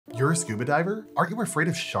You're a scuba diver? Aren't you afraid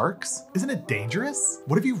of sharks? Isn't it dangerous?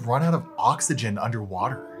 What if you run out of oxygen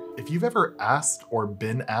underwater? If you've ever asked or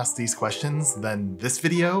been asked these questions, then this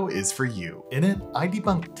video is for you. In it, I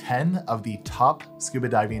debunk 10 of the top scuba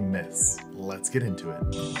diving myths. Let's get into it.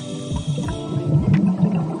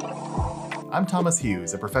 I'm Thomas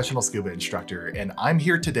Hughes, a professional scuba instructor, and I'm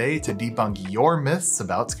here today to debunk your myths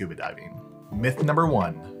about scuba diving. Myth number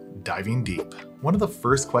 1, diving deep. One of the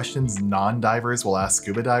first questions non-divers will ask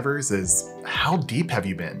scuba divers is, how deep have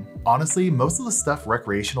you been? Honestly, most of the stuff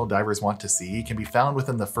recreational divers want to see can be found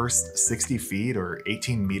within the first 60 feet or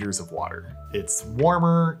 18 meters of water. It's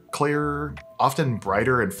warmer, clearer, often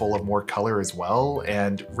brighter and full of more color as well,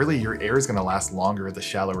 and really your air is going to last longer the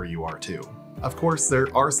shallower you are too. Of course, there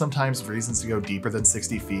are sometimes reasons to go deeper than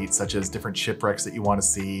 60 feet, such as different shipwrecks that you want to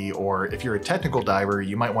see, or if you're a technical diver,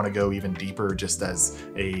 you might want to go even deeper just as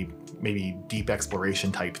a maybe deep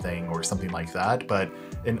exploration type thing or something like that. But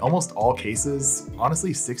in almost all cases,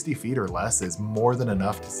 honestly, 60 feet or less is more than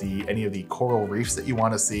enough to see any of the coral reefs that you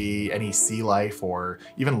want to see, any sea life, or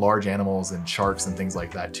even large animals and sharks and things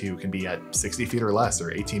like that too can be at 60 feet or less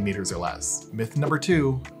or 18 meters or less. Myth number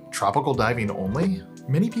 2, tropical diving only?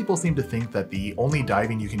 Many people seem to think that the only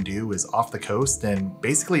diving you can do is off the coast and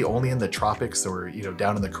basically only in the tropics or,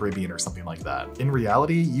 down in the Caribbean or something like that. In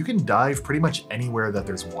reality, you can dive pretty much anywhere that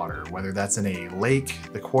there's water, whether that's in a lake,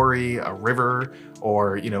 the quarry, a river,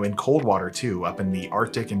 or, in cold water too, up in the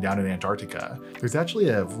Arctic and down in Antarctica. There's actually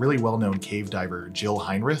a really well-known cave diver, Jill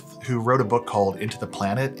Heinrich, who wrote a book called Into the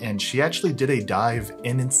Planet, and she actually did a dive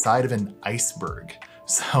inside of an iceberg.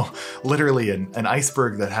 So literally an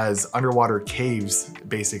iceberg that has underwater caves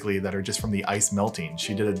basically that are just from the ice melting.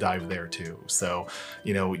 She did a dive there too. So,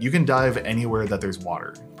 you can dive anywhere that there's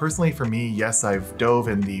water. Personally for me, yes, I've dove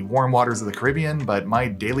in the warm waters of the Caribbean, but my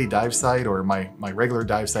daily dive site or my regular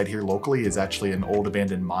dive site here locally is actually an old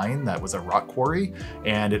abandoned mine that was a rock quarry,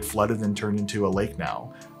 and it flooded and turned into a lake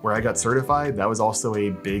now. Where I got certified, that was also a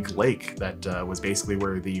big lake that was basically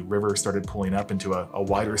where the river started pulling up into a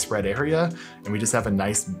wider spread area, and we just have a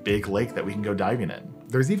nice big lake that we can go diving in.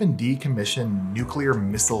 There's even decommissioned nuclear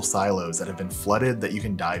missile silos that have been flooded that you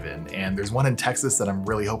can dive in, and there's one in Texas that I'm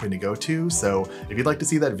really hoping to go to, so if you'd like to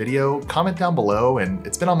see that video, comment down below, and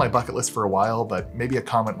it's been on my bucket list for a while, but maybe a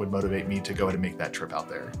comment would motivate me to go ahead and make that trip out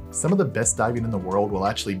there. Some of the best diving in the world will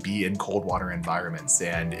actually be in cold water environments,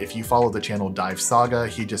 and if you follow the channel Dive Saga,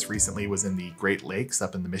 he just recently was in the Great Lakes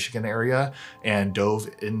up in the Michigan area and dove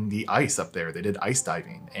in the ice up there. They did ice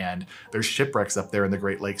diving, and there's shipwrecks up there in the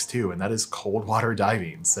Great Lakes too, and that is cold water diving.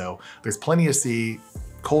 So there's plenty to see: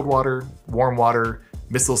 cold water, warm water,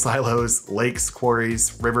 missile silos, lakes,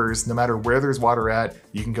 quarries, rivers. No matter where there's water at,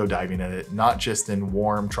 you can go diving in it, not just in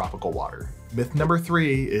warm tropical water. Myth number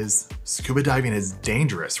 3 is scuba diving is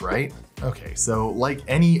dangerous, right? Okay, so like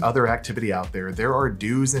any other activity out there, there are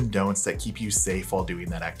do's and don'ts that keep you safe while doing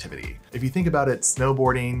that activity. If you think about it,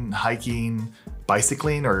 snowboarding, hiking,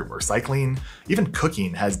 bicycling or cycling, even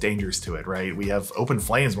cooking has dangers to it, right? We have open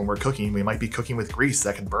flames when we're cooking. We might be cooking with grease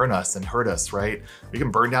that can burn us and hurt us, right? We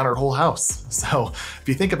can burn down our whole house. So if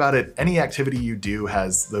you think about it, any activity you do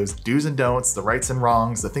has those do's and don'ts, the rights and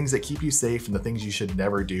wrongs, the things that keep you safe and the things you should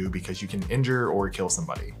never do because you can injure or kill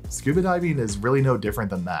somebody. Scuba diving is really no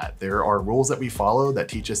different than that. There are rules that we follow that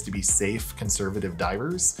teach us to be safe, conservative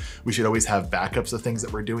divers. We should always have backups of things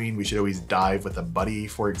that we're doing. We should always dive with a buddy,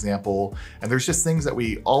 for example. And there's just things that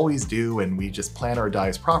we always do, and we just plan our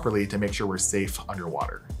dives properly to make sure we're safe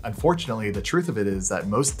underwater. Unfortunately, the truth of it is that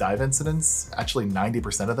most dive incidents, actually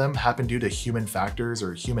 90% of them, happen due to human factors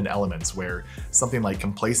or human elements where something like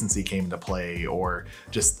complacency came into play or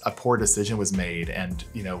just a poor decision was made, and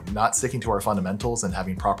not sticking to our fundamentals and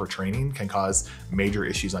having proper training can cause major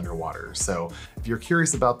issues underwater. So if you're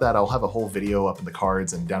curious about that, I'll have a whole video up in the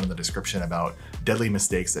cards and down in the description about deadly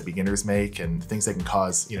mistakes that beginners make and things that can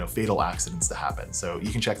cause, fatal accidents to happen. So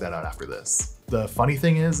you can check that out after this. The funny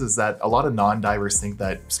thing is that a lot of non-divers think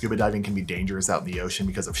that scuba diving can be dangerous out in the ocean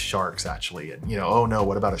because of sharks actually. And oh no,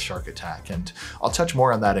 what about a shark attack? And I'll touch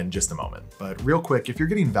more on that in just a moment. But real quick, if you're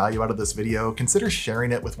getting value out of this video, consider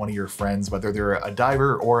sharing it with one of your friends, whether they're a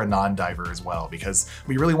diver or a non-diver as well, because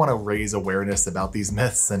we really want to raise awareness about these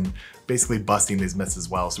myths and basically busting these myths as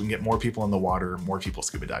well, so we can get more people in the water, more people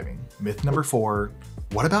scuba diving. Myth number 4,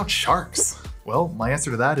 what about sharks? Well, my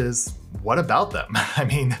answer to that is, what about them? I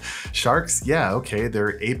mean, sharks, yeah, okay,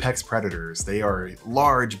 they're apex predators. They are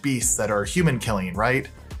large beasts that are human killing, right?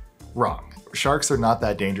 Wrong. Sharks are not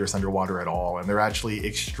that dangerous underwater at all, and they're actually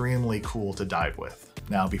extremely cool to dive with.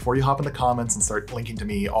 Now, before you hop in the comments and start linking to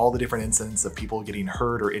me all the different incidents of people getting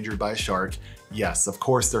hurt or injured by a shark, yes, of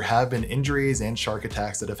course, there have been injuries and shark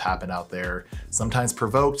attacks that have happened out there, sometimes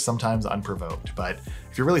provoked, sometimes unprovoked. But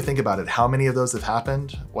if you really think about it, how many of those have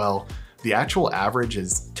happened? Well, the actual average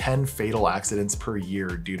is 10 fatal accidents per year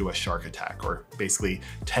due to a shark attack, or basically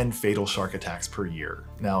 10 fatal shark attacks per year.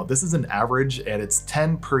 Now, this is an average and it's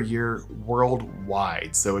 10 per year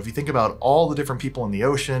worldwide. So if you think about all the different people in the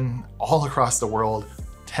ocean, all across the world,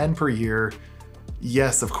 10 per year,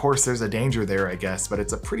 yes, of course there's a danger there, I guess, but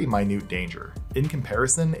it's a pretty minute danger. In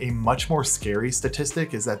comparison, a much more scary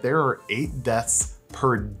statistic is that there are 8 deaths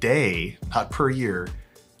per day, not per year,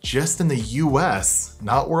 just in the US,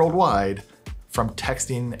 not worldwide, from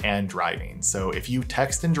texting and driving. So if you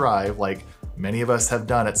text and drive, like many of us have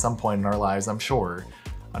done at some point in our lives, I'm sure,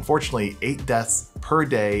 unfortunately, 8 deaths per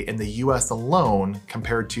day in the US alone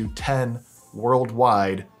compared to 10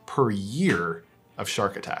 worldwide per year of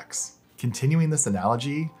shark attacks. Continuing this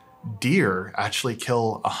analogy, deer actually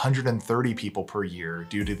kill 130 people per year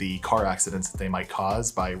due to the car accidents that they might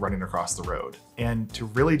cause by running across the road. And to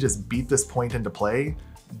really just beat this point into play,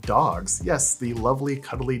 dogs, yes, the lovely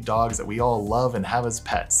cuddly dogs that we all love and have as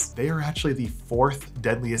pets, they are actually the 4th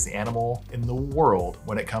deadliest animal in the world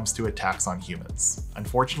when it comes to attacks on humans.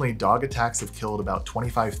 Unfortunately, dog attacks have killed about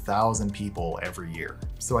 25,000 people every year.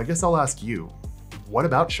 So I guess I'll ask you, what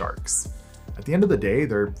about sharks? At the end of the day,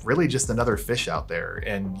 they're really just another fish out there.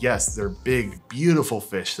 And yes, they're big, beautiful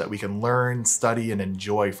fish that we can learn, study, and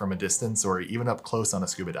enjoy from a distance or even up close on a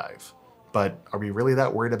scuba dive. But are we really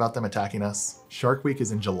that worried about them attacking us? Shark Week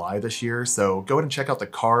is in July this year, so go ahead and check out the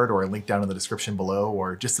card or a link down in the description below,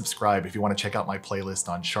 or just subscribe if you want to check out my playlist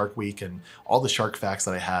on Shark Week and all the shark facts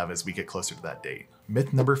that I have as we get closer to that date.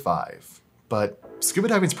 Myth number 5. But scuba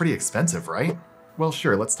diving's pretty expensive, right? Well,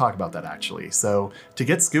 sure, let's talk about that actually. So to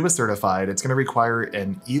get scuba certified, it's going to require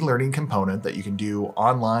an e-learning component that you can do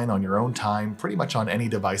online on your own time, pretty much on any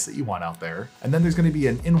device that you want out there. And then there's going to be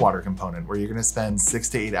an in-water component where you're going to spend 6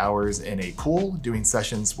 to 8 hours in a pool doing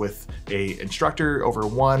sessions with an instructor over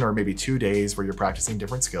 1 or maybe 2 days where you're practicing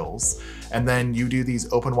different skills. And then you do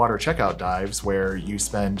these open water checkout dives where you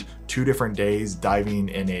spend 2 different days diving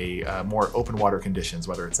in a more open water conditions,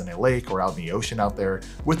 whether it's in a lake or out in the ocean out there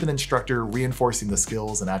with an instructor reinforcing the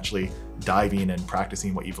skills and actually diving and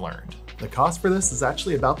practicing what you've learned. The cost for this is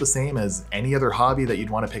actually about the same as any other hobby that you'd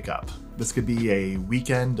want to pick up. This could be a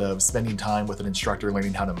weekend of spending time with an instructor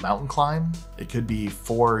learning how to mountain climb. It could be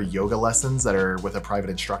 4 yoga lessons that are with a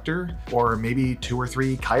private instructor, or maybe 2 or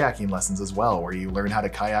 3 kayaking lessons as well, where you learn how to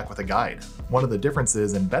kayak with a guide. One of the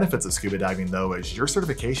differences and benefits of scuba diving though is your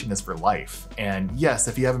certification is for life. And yes,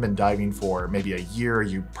 if you haven't been diving for maybe a year,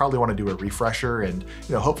 you probably want to do a refresher, and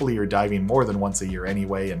hopefully you're diving more than once a year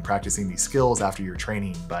anyway and practicing these skills after your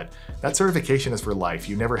training, but that certification is for life.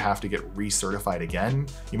 You never have to get recertified again.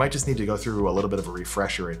 You might just need to go through a little bit of a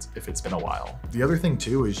refresher if it's been a while. The other thing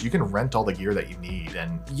too is you can rent all the gear that you need.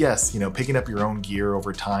 And yes, picking up your own gear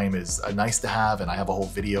over time is nice to have, and I have a whole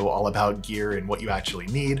video all about gear and what you actually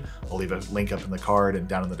need. I'll leave a link up in the card and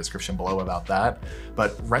down in the description below about that.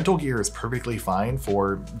 But rental gear is perfectly fine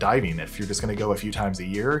for diving. If you're just going to go a few times a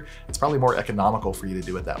year, it's probably more economical for you to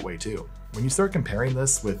do it that way too. When you start comparing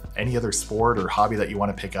this with any other sport or hobby that you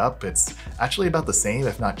want to pick up, it's actually about the same,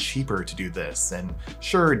 if not cheaper, to do this. And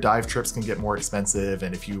sure, dive trips can get more expensive,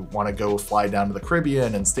 and if you want to go fly down to the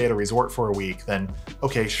Caribbean and stay at a resort for a week, then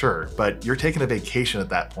okay, sure, but you're taking a vacation at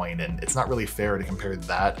that point, and it's not really fair to compare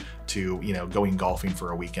that to going golfing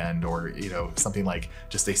for a weekend, or something like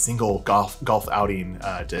just a single golf outing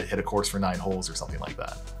to hit a course for 9 holes or something like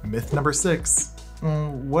that. Myth number 6.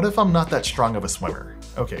 What if I'm not that strong of a swimmer?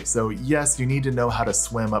 Okay, so yes, you need to know how to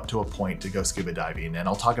swim up to a point to go scuba diving, and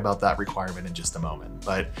I'll talk about that requirement in just a moment.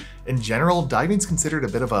 But in general, diving's considered a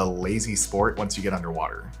bit of a lazy sport once you get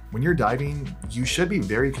underwater. When you're diving, you should be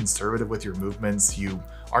very conservative with your movements. You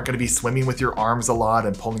aren't going to be swimming with your arms a lot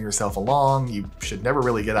and pulling yourself along. You should never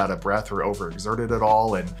really get out of breath or overexerted at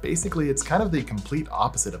all. And basically, it's kind of the complete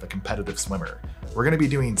opposite of a competitive swimmer. We're going to be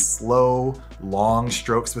doing slow, long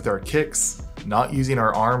strokes with our kicks, not using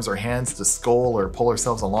our arms or hands to scull or pull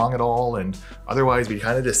ourselves along at all, and otherwise we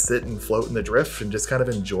kind of just sit and float in the drift and just kind of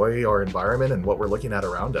enjoy our environment and what we're looking at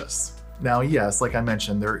around us. Now, yes, like I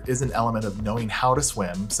mentioned, there is an element of knowing how to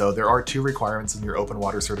swim, so there are 2 requirements in your open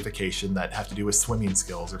water certification that have to do with swimming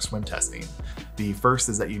skills or swim testing. The first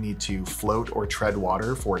is that you need to float or tread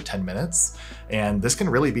water for 10 minutes, and this can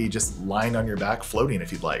really be just lying on your back floating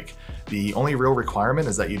if you'd like. The only real requirement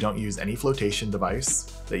is that you don't use any flotation device,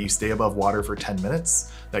 that you stay above water for 10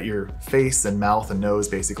 minutes, that your face and mouth and nose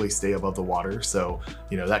basically stay above the water. So,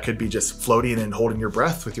 that could be just floating and holding your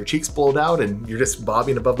breath with your cheeks pulled out and you're just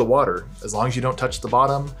bobbing above the water. As long as you don't touch the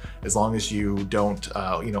bottom, as long as you don't,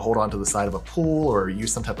 hold on to the side of a pool or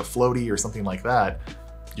use some type of floaty or something like that,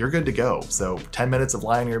 you're good to go. So 10 minutes of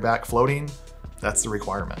lying on your back floating, that's the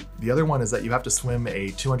requirement. The other one is that you have to swim a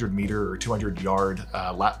 200 meter or 200 yard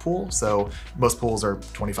lap pool. So most pools are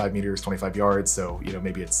 25 meters, 25 yards. So,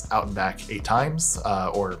 maybe it's out and back 8 times,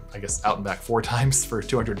 or I guess out and back 4 times for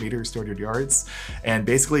 200 meters, 200 yards. And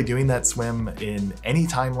basically doing that swim in any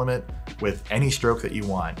time limit with any stroke that you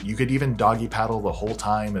want. You could even doggy paddle the whole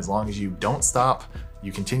time as long as you don't stop,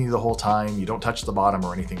 you continue the whole time, you don't touch the bottom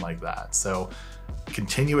or anything like that. So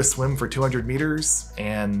continuous swim for 200 meters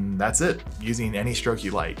and that's it, using any stroke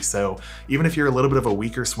you like. So even if you're a little bit of a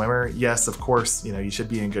weaker swimmer, yes, of course, you should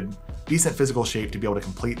be in decent physical shape to be able to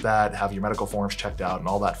complete that, have your medical forms checked out and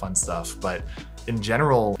all that fun stuff. But in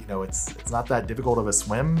general, it's not that difficult of a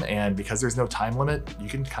swim, and because there's no time limit, you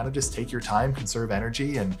can kind of just take your time, conserve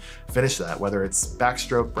energy, and finish that, whether it's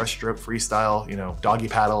backstroke, breaststroke, freestyle, doggy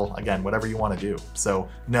paddle, again, whatever you want to do. So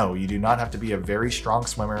no, you do not have to be a very strong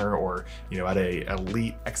swimmer or, at a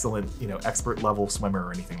elite, excellent, expert level swimmer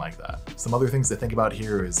or anything like that. Some other things to think about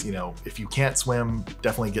here is, if you can't swim,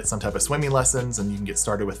 definitely get some type of swimming lessons and you can get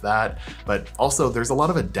started with that. But also there's a lot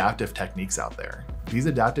of adaptive techniques out there. These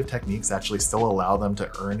adaptive techniques actually still allow them to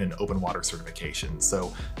earn an open water certification.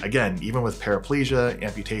 So again, even with paraplegia,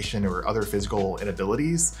 amputation, or other physical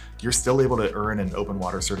inabilities, you're still able to earn an open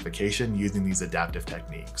water certification using these adaptive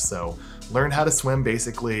techniques. So learn how to swim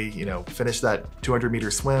basically, finish that 200 meter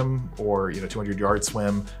swim or 200 yard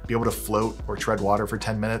swim, be able to float or tread water for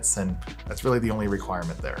 10 minutes, and that's really the only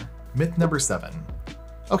requirement there. Myth number 7.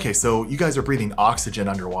 Okay, so you guys are breathing oxygen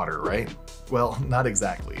underwater, right? Well, not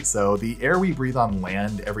exactly. So the air we breathe on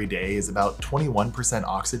land every day is about 21%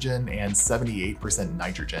 oxygen and 78%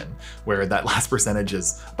 nitrogen, where that last percentage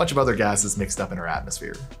is a bunch of other gases mixed up in our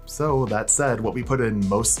atmosphere. So that said, what we put in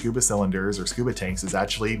most scuba cylinders or scuba tanks is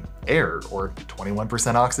actually air, or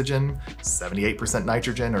 21% oxygen, 78%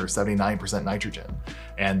 nitrogen, or 79% nitrogen.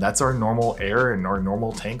 And that's our normal air and our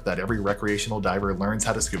normal tank that every recreational diver learns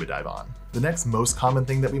how to scuba dive on. The next most common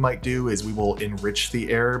thing that we might do is we will enrich the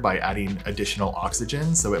air by adding additional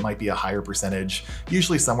oxygen. So it might be a higher percentage,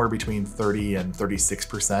 usually somewhere between 30 and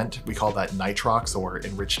 36%. We call that nitrox, or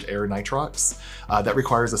enriched air nitrox. That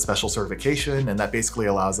requires a special certification, and that basically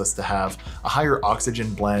allows us to have a higher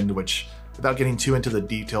oxygen blend, which, without getting too into the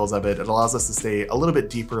details of it, it allows us to stay a little bit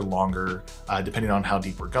deeper longer, depending on how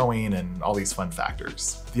deep we're going and all these fun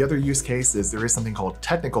factors. The other use case is there is something called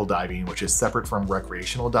technical diving, which is separate from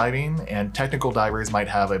recreational diving, and technical divers might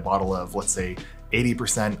have a bottle of, let's say,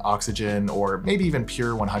 80% oxygen, or maybe even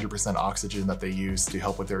pure 100% oxygen that they use to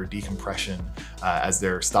help with their decompression as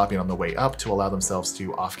they're stopping on the way up to allow themselves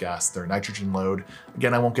to off-gas their nitrogen load.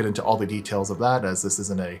 Again, I won't get into all the details of that as this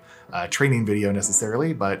isn't a training video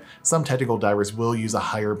necessarily, but some technical divers will use a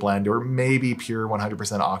higher blend or maybe pure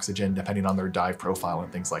 100% oxygen depending on their dive profile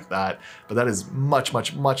and things like that. But that is much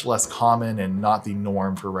less common and not the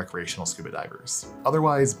norm for recreational scuba divers.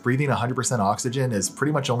 Otherwise, breathing 100% oxygen is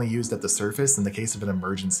pretty much only used at the surface in the case of an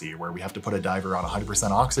emergency where we have to put a diver on 100%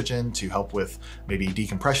 oxygen to help with maybe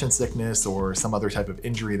decompression sickness or some other type of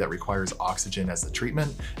injury that requires oxygen as the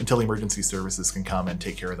treatment until emergency services can come and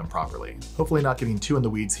take care of them properly. Hopefully not getting too in the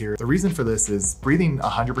weeds here. The reason for this is breathing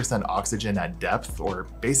 100% oxygen at depth, or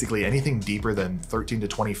basically anything deeper than 13 to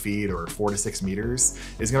 20 feet or 4 to 6 meters,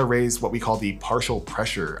 is going to raise what we call the partial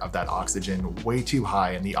pressure of that oxygen way too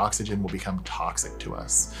high, and the oxygen will become toxic to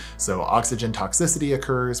us. So oxygen toxicity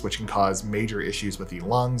occurs, which can cause major issues with the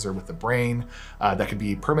lungs or with the brain. That could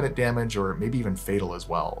be permanent damage or maybe even fatal as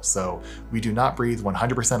well. So we do not breathe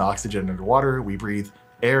 100% oxygen underwater. We breathe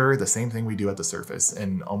air, the same thing we do at the surface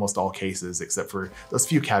in almost all cases, except for those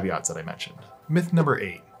few caveats that I mentioned. Myth number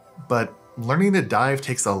 8, but learning to dive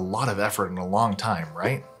takes a lot of effort and a long time,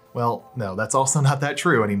 right? Well, no, that's also not that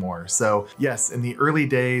true anymore. So yes, in the early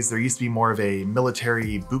days, there used to be more of a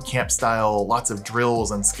military boot camp style, lots of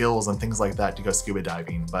drills and skills and things like that to go scuba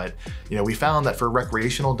diving. But we found that for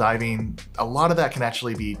recreational diving, a lot of that can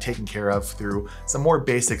actually be taken care of through some more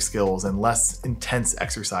basic skills and less intense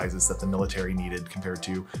exercises that the military needed compared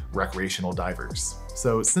to recreational divers.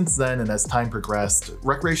 So since then, and as time progressed,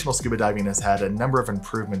 recreational scuba diving has had a number of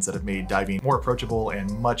improvements that have made diving more approachable and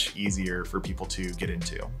much easier for people to get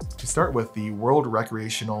into. To start with, the World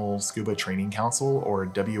Recreational Scuba Training Council, or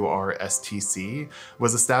WRSTC,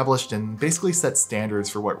 was established and basically set standards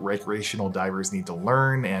for what recreational divers need to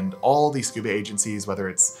learn, and all these scuba agencies, whether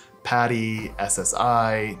it's PADI,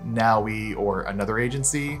 SSI, NAUI, or another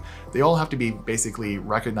agency, they all have to be basically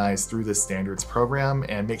recognized through this standards program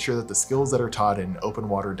and make sure that the skills that are taught in open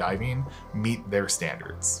water diving meet their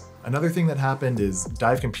standards. Another thing that happened is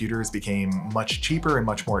dive computers became much cheaper and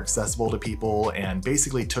much more accessible to people and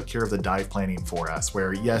basically took care of the dive planning for us,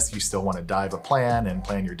 where yes, you still want to dive a plan and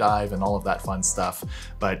plan your dive and all of that fun stuff,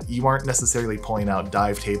 but you aren't necessarily pulling out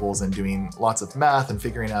dive tables and doing lots of math and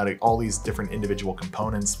figuring out all these different individual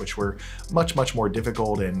components, which were much more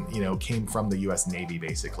difficult and, came from the US Navy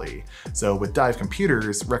basically. So with dive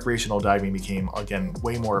computers, recreational diving became, again,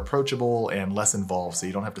 way more approachable and less involved, so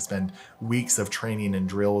you don't have to spend weeks of training and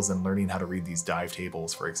drills and learning how to read these dive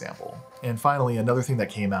tables, for example. And finally, another thing that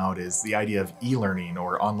came out is the idea of e-learning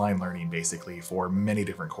or online learning basically for many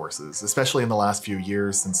different courses, especially in the last few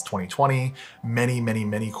years since 2020.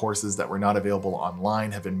 Many courses that were not available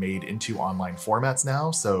online have been made into online formats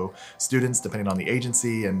now. So students, depending on the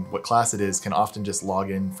agency and what class it is, can often just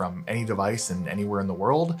log in from any device and anywhere in the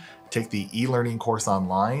world, take the e-learning course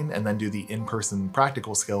online, and then do the in-person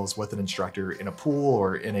practical skills with an instructor in a pool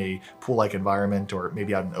or in a pool-like environment, or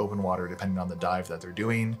maybe out in open water, depending on the dive that they're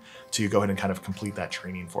doing, to go ahead and kind of complete that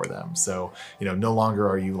training for them. So, no longer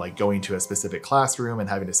are you like going to a specific classroom and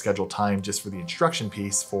having to schedule time just for the instruction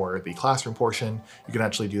piece for the classroom portion. You can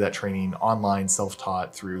actually do that training online,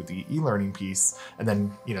 self-taught through the e-learning piece, and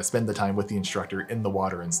then, spend the time with the instructor in the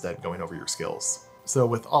water instead, going over your skills. So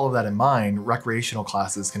with all of that in mind, recreational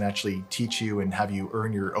classes can actually teach you and have you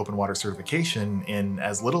earn your open water certification in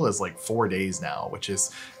as little as like 4 days now, which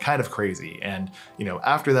is kind of crazy. And,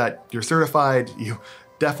 after that, you're certified, you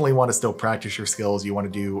definitely want to still practice your skills. You want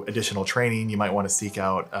to do additional training. You might want to seek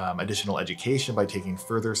out additional education by taking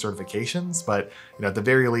further certifications, but, at the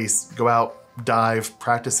very least, go out, dive,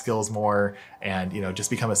 practice skills more, and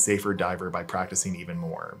just become a safer diver by practicing even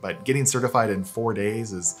more. But getting certified in 4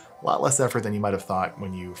 days is a lot less effort than you might have thought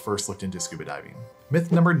when you first looked into scuba diving.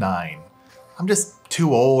 Myth number 9, I'm just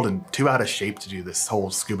too old and too out of shape to do this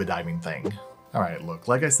whole scuba diving thing. All right, look,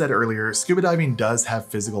 like I said earlier, scuba diving does have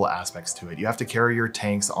physical aspects to it. You have to carry your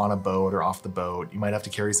tanks on a boat or off the boat. You might have to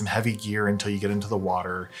carry some heavy gear until you get into the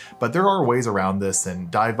water, but there are ways around this, and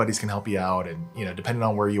dive buddies can help you out. And, depending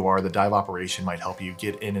on where you are, the dive operation might help you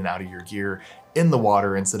get in and out of your gear in the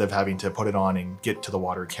water instead of having to put it on and get to the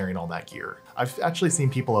water carrying all that gear. I've actually seen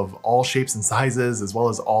people of all shapes and sizes, as well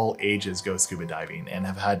as all ages, go scuba diving and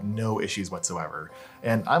have had no issues whatsoever.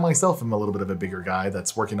 And I myself am a little bit of a bigger guy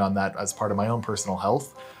that's working on that as part of my own personal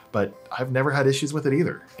health, but I've never had issues with it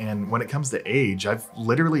either. And when it comes to age, I've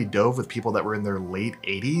literally dove with people that were in their late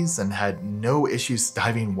 80s and had no issues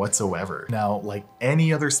diving whatsoever. Now, like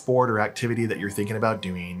any other sport or activity that you're thinking about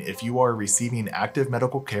doing, if you are receiving active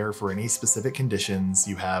medical care for any specific conditions,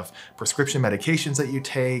 you have prescription medications that you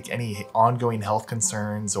take, any ongoing health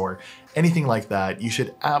concerns, or anything like that, you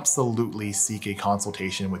should absolutely seek a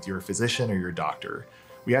consultation with your physician or your doctor.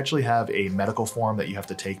 We actually have a medical form that you have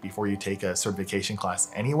to take before you take a certification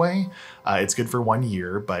class anyway. It's good for 1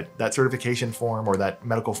 year, but that certification form or that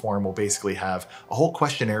medical form will basically have a whole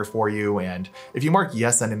questionnaire for you. And if you mark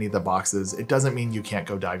yes on any of the boxes, it doesn't mean you can't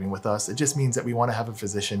go diving with us. It just means that we want to have a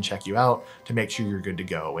physician check you out to make sure you're good to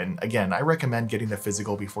go. And again, I recommend getting a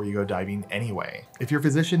physical before you go diving anyway. If your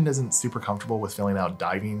physician isn't super comfortable with filling out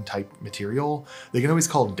diving type material, they can always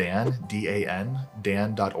call Dan, D-A-N,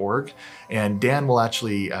 dan.org, and Dan will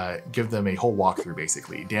actually give them a whole walkthrough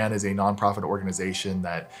basically. Dan is a nonprofit organization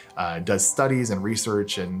that does studies and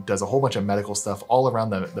research and does a whole bunch of medical stuff all around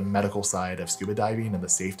the medical side of scuba diving and the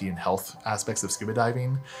safety and health aspects of scuba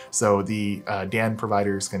diving. So the Dan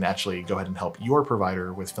providers can actually go ahead and help your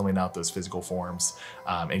provider with filling out those physical forms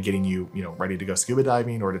and getting you, ready to go scuba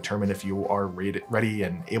diving, or determine if you are ready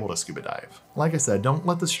and able to scuba dive. Like I said, don't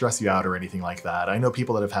let this stress you out or anything like that. I know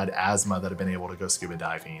people that have had asthma that have been able to go scuba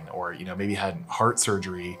diving, or maybe had heart surgery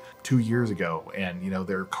 2 years ago, and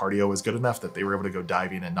their cardio was good enough that they were able to go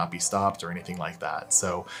diving and not be stopped or anything like that.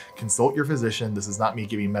 So consult your physician. This is not me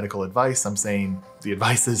giving medical advice. I'm saying the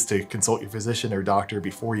advice is to consult your physician or doctor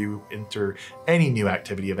before you enter any new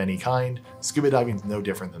activity of any kind. Scuba diving is no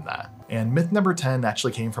different than that. And myth number 10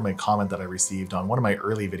 actually came from a comment that I received on one of my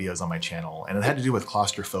early videos on my channel, and it had to do with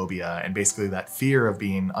claustrophobia and basically that fear of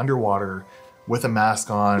being underwater with a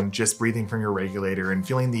mask on, just breathing from your regulator and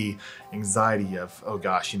feeling the anxiety of, oh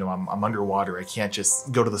gosh, I'm underwater. I can't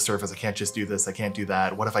just go to the surface. I can't just do this. I can't do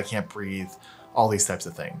that. What if I can't breathe? All these types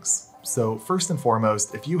of things. So first and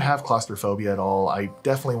foremost, if you have claustrophobia at all, I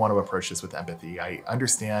definitely want to approach this with empathy. I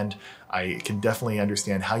can definitely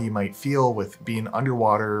understand how you might feel with being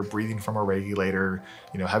underwater, breathing from a regulator,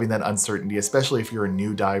 having that uncertainty, especially if you're a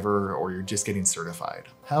new diver or you're just getting certified.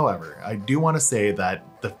 However, I do want to say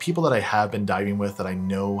that the people that I have been diving with that I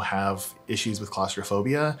know have issues with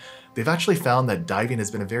claustrophobia, they've actually found that diving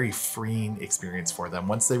has been a very freeing experience for them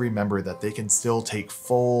once they remember that they can still take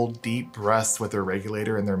full, deep breaths with their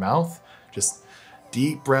regulator in their mouth. Just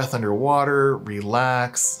deep breath underwater,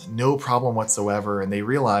 relax, no problem whatsoever, and they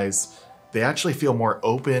realize they actually feel more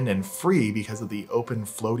open and free because of the open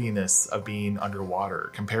floatiness of being underwater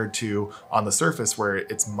compared to on the surface where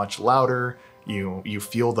it's much louder. You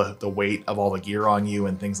feel the weight of all the gear on you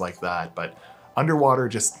and things like that. But underwater,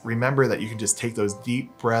 just remember that you can just take those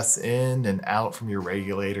deep breaths in and out from your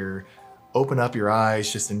regulator, open up your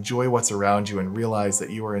eyes, just enjoy what's around you and realize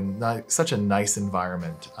that you are in such a nice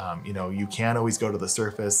environment. You can't always go to the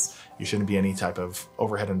surface. You shouldn't be any type of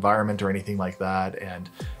overhead environment or anything like that. And,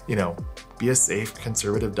 be a safe,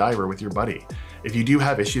 conservative diver with your buddy. If you do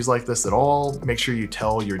have issues like this at all, make sure you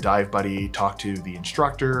tell your dive buddy, talk to the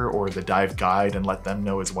instructor or the dive guide and let them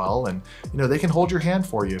know as well. And they can hold your hand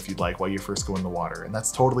for you if you'd like while you first go in the water, and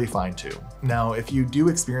that's totally fine too. Now, if you do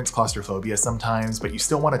experience claustrophobia sometimes, but you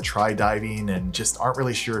still want to try diving and just aren't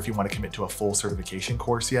really sure if you want to commit to a full certification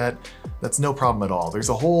course yet, that's no problem at all. There's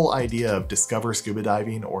a whole idea of Discover Scuba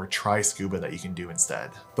Diving or Try Scuba that you can do instead.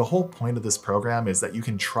 The whole point of this program is that you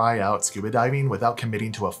can try out scuba diving without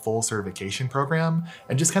committing to a full certification program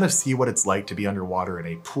and just kind of see what it's like to be underwater in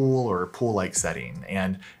a pool or a pool-like setting.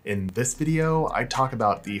 And in this video, I talk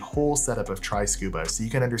about the whole setup of Try Scuba so you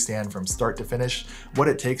can understand from start to finish what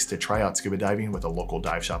it takes to try out scuba diving with a local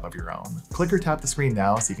dive shop of your own. Click or tap the screen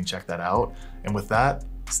now so you can check that out. And with that,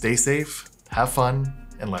 stay safe, have fun,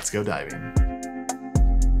 and let's go diving.